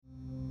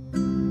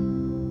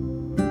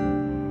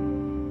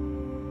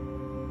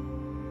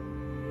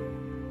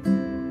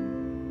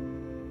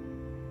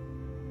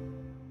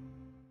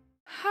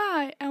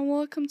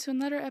welcome to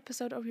another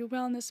episode of your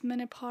Wellness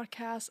Minute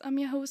podcast. I'm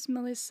your host,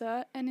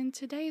 Melissa, and in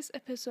today's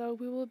episode,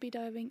 we will be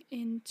diving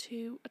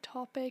into a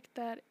topic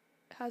that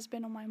has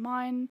been on my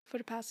mind for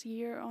the past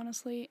year,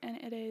 honestly, and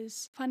it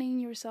is finding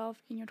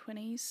yourself in your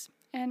 20s.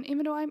 And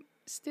even though I'm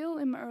still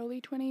in my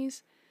early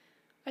 20s,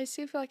 I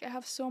still feel like I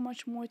have so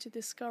much more to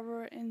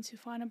discover and to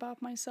find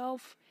about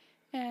myself,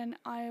 and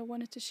I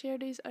wanted to share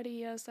these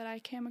ideas that I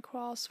came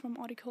across from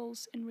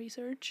articles and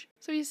research.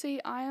 So you see,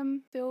 I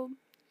am still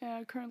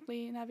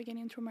currently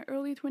navigating through my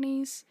early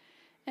 20s,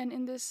 and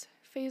in this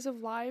phase of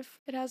life,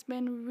 it has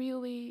been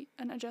really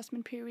an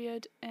adjustment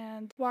period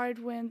and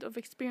whirlwind of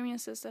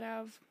experiences that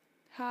I've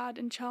had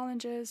and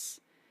challenges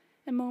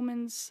and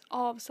moments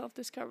of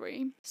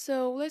self-discovery.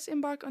 So let's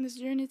embark on this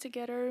journey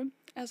together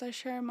as I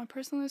share my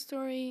personal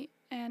story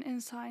and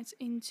insights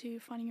into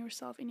finding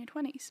yourself in your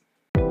 20s.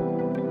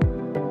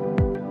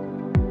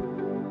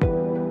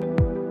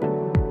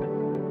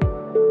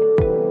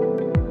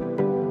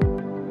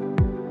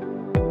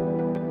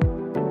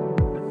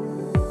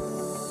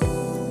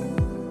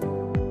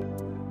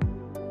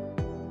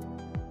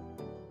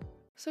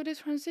 So the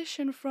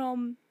transition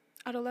from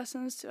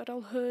adolescence to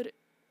adulthood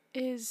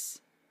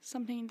is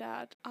something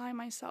that I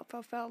myself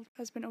have felt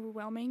has been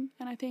overwhelming,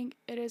 and I think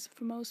it is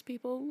for most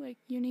people. Like,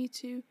 you need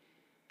to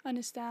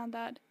understand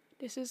that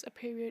this is a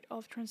period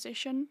of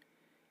transition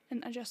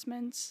and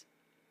adjustments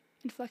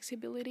and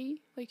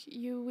flexibility. Like,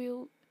 you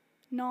will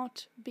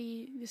not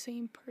be the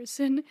same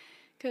person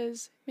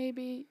because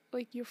maybe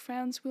like your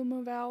friends will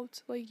move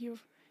out, like you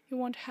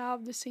won't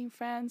have the same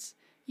friends,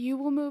 you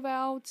will move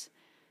out,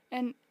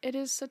 and it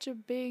is such a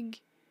big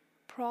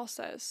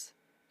process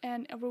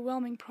and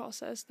overwhelming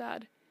process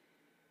that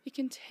it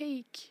can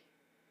take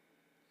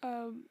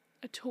a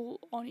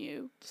toll on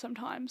you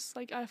sometimes.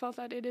 Like, I felt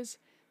that it is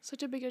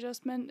such a big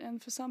adjustment,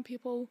 and for some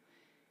people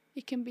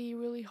it can be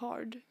really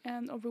hard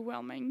and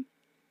overwhelming.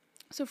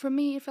 So for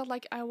me, it felt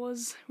like I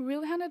was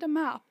really handed a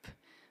map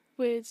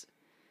with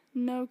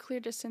no clear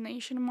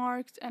destination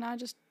marked, and I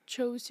just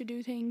chose to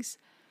do things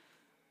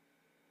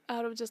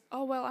out of just,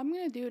 oh well, I'm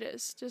gonna do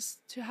this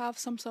just to have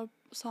some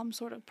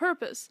sort of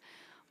purpose.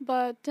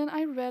 But then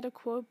I read a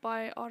quote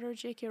by author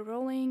J.K.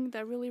 Rowling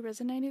that really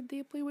resonated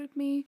deeply with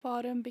me.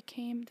 Bottom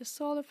became the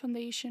solid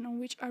foundation on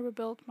which I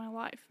rebuilt my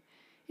life.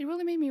 It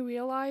really made me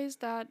realize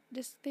that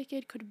this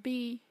decade could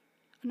be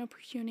an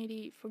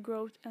opportunity for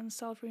growth and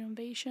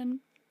self-renovation.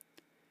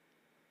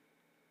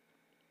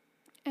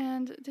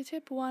 And the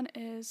tip one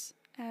is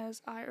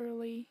as I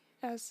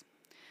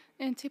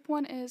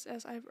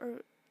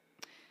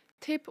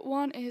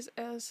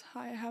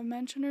have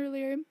mentioned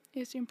earlier,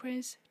 is to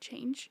embrace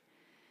change.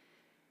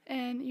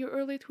 And your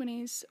early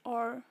 20s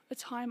are a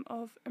time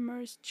of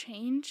immersed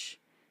change,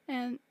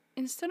 and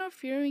instead of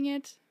fearing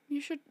it,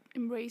 you should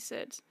embrace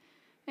it.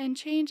 And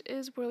change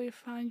is where you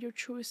find your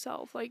true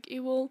self. Like, it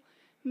will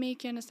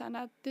make you understand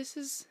that this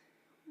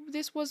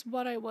was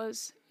what I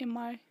was in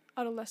my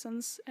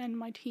adolescence and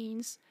my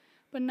teens,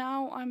 but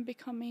now I'm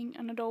becoming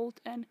an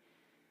adult and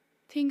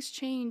things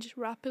change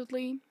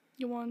rapidly.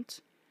 You won't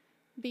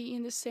be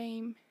in the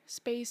same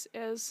space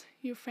as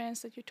your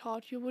friends that you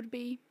thought you would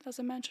be, as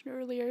I mentioned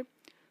earlier.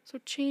 So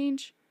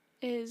change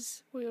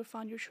is where you'll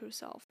find your true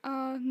self.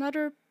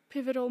 Another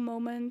pivotal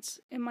moment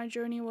in my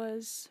journey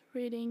was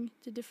reading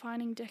The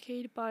Defining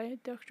Decade by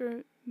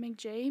Dr.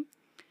 McJay.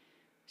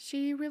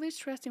 She really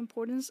stressed the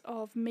importance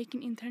of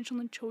making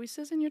intentional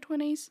choices in your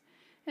 20s,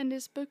 and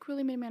this book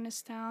really made me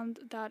understand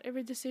that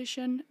every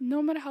decision,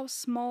 no matter how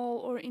small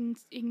or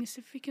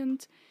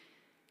insignificant,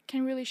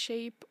 can really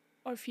shape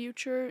our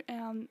future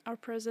and our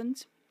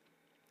present.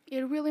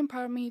 It really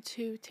empowered me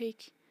to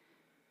take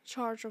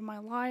charge of my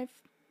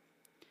life.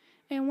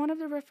 And one of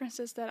the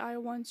references that I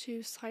want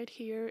to cite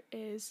here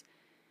is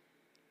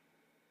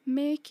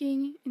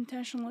making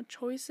intentional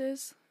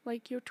choices.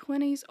 Like, your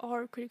 20s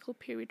are a critical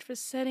period for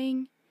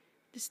setting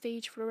the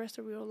stage for the rest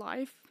of your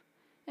life.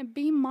 And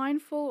be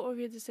mindful of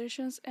your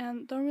decisions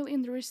and don't really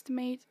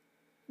underestimate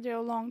their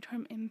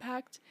long-term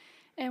impact.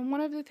 And one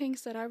of the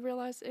things that I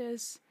realized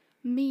is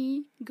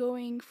me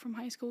going from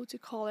high school to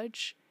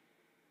college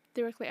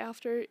directly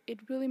after, it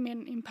really made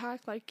an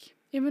impact. Like,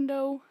 even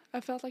though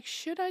I felt like,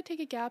 should I take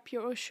a gap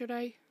year or should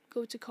I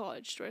go to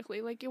college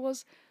directly? Like, it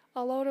was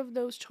a lot of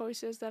those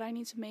choices that I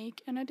need to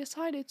make, and I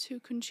decided to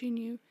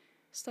continue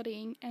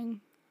studying, and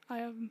I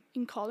am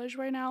in college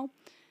right now.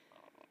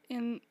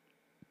 I'm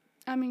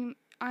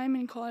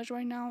in college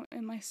right now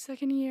in my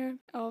second year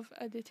of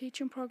the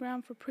teaching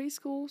program for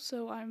preschool,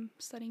 so I'm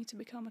studying to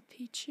become a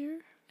teacher,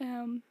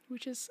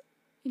 which is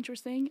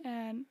interesting,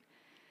 and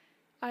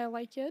I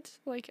like it.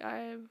 Like,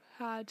 I've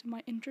had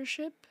my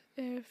internship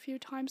a few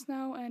times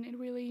now, and it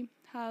really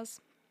has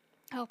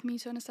helped me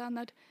to understand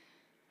that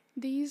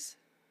these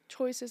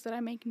choices that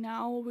I make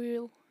now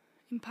will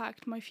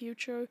impact my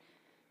future,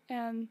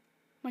 and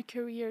my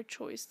career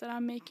choice that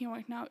I'm making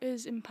right now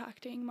is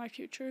impacting my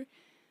future,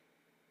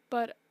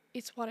 but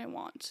it's what I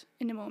want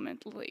in the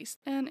moment, at least.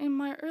 And in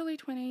my early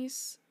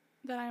 20s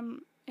that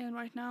I'm in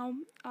right now,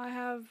 I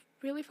have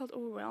really felt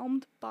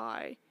overwhelmed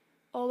by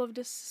all of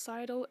the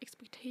societal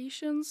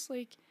expectations.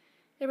 Like,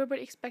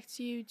 everybody expects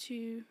you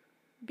to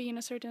be in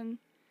a certain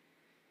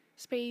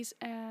space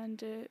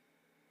and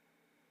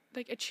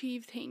like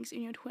achieve things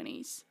in your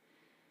 20s.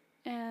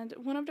 And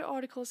one of the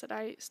articles that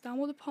I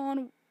stumbled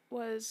upon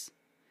was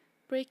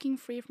Breaking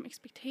Free from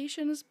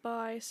Expectations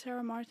by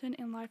Sarah Martin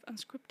in Life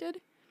Unscripted.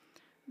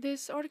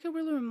 This article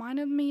really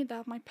reminded me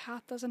that my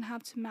path doesn't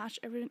have to match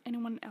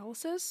anyone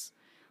else's.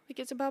 Like,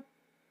 it's about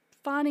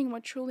finding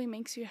what truly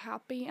makes you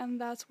happy,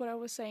 and that's what I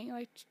was saying,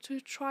 like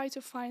to try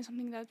to find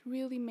something that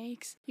really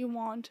makes you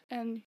want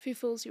and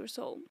fulfills your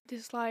soul.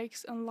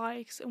 Dislikes and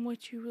likes and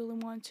what you really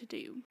want to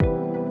do.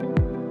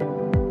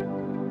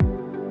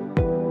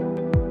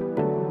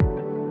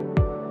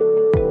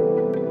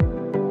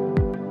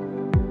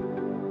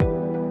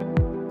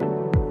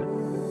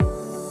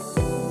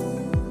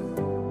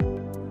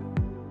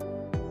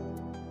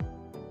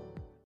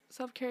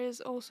 Self-care is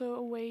also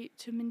a way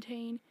to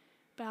maintain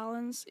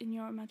balance in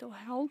your mental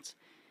health.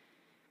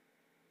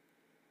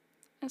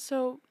 And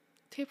so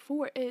tip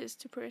 4 is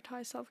to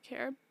prioritize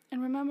self-care.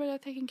 And remember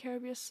that taking care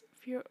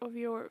of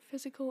your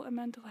physical and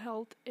mental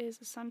health is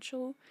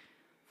essential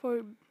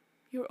for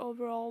your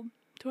overall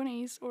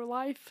 20s or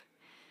life.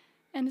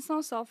 And it's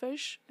not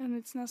selfish, and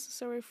it's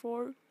necessary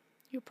for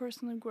your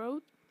personal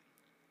growth.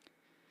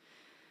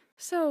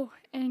 So,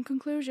 in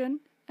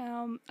conclusion,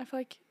 I feel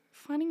like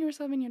finding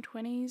yourself in your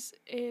 20s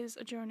is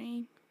a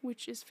journey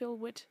which is filled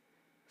with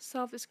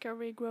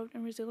self-discovery, growth,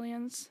 and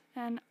resilience.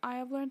 And I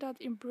have learned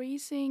that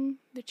embracing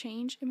the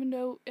change, even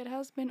though it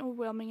has been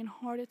overwhelming and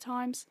hard at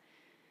times,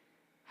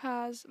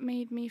 has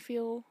made me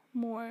feel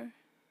more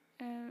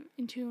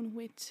in tune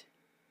with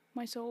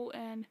my soul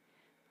and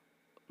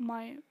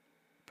my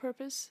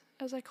purpose,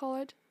 as I call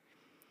it.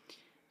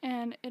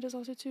 And it is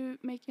also to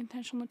make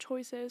intentional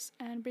choices,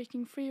 and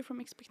breaking free from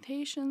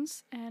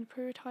expectations and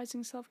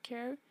prioritizing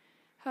self-care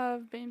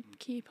have been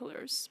key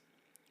pillars,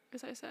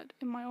 as I said,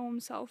 in my own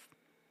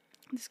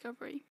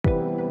self-discovery.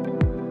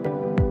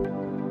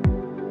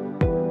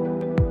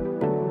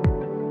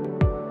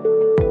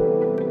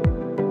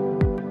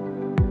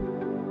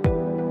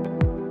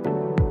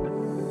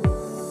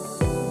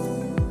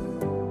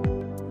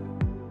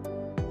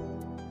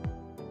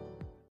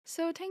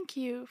 So thank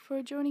you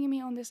for joining me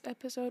on this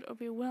episode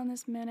of your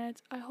Wellness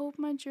Minute. I hope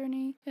my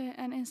journey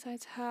and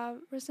insights have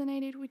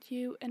resonated with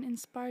you and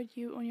inspired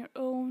you on your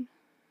own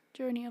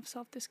journey of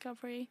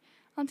self-discovery.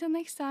 Until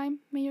next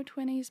time, may your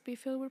 20s be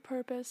filled with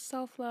purpose,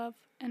 self-love,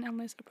 and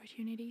endless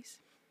opportunities.